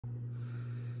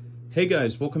Hey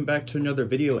guys, welcome back to another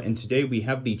video, and today we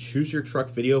have the Choose Your Truck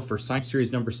video for Sonic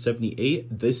Series number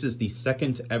 78. This is the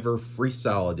second ever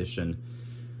freestyle edition.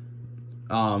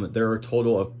 There are a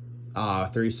total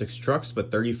of 36 trucks,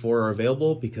 but 34 are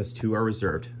available because 2 are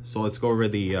reserved. So let's go over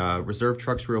the reserved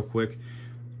trucks real quick.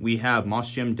 We have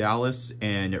Moss Jam Dallas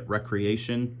and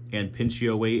Recreation, and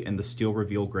Pinchio 8 and the Steel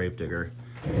Reveal Gravedigger.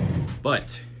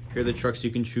 But here are the trucks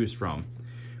you can choose from.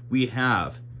 We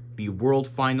have the World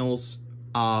Finals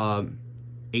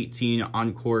 18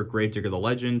 Encore Gravedigger the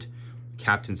Legend,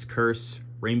 Captain's Curse,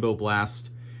 Rainbow Blast,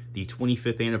 the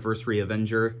 25th Anniversary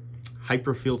Avenger,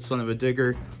 Hyperfield Son of a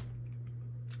Digger,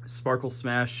 Sparkle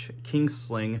Smash, King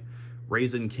Sling,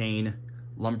 Raisin Cane,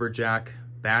 Lumberjack,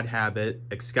 Bad Habit,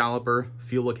 Excalibur,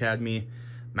 Fuel Academy,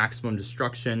 Maximum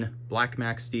Destruction, Black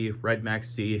Max D, Red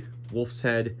Max D, Wolf's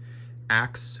Head,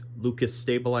 Axe, Lucas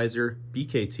Stabilizer,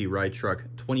 BKT Ride Truck,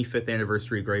 25th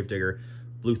Anniversary Gravedigger,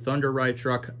 Blue Thunder Ride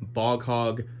Truck, Bog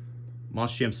Hog,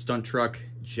 Moss Jam Stunt Truck,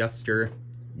 Jester,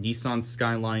 Nissan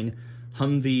Skyline,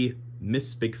 Humvee,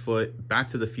 Miss Bigfoot, Back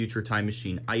to the Future Time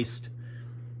Machine Iced,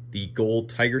 the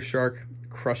Gold Tiger Shark,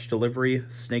 Crush Delivery,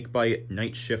 Snakebite,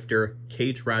 Night Shifter,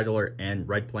 Cage Rattler, and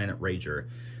Red Planet Rager.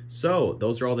 So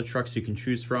those are all the trucks you can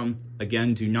choose from.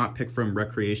 Again, do not pick from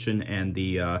Recreation and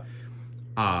the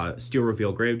Steel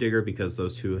Reveal Gravedigger because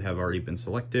those two have already been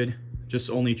selected.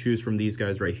 Just only choose from these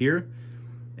guys right here.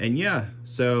 And yeah,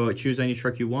 so choose any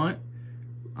truck you want,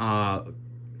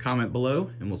 comment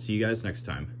below, and we'll see you guys next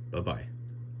time. Bye-bye.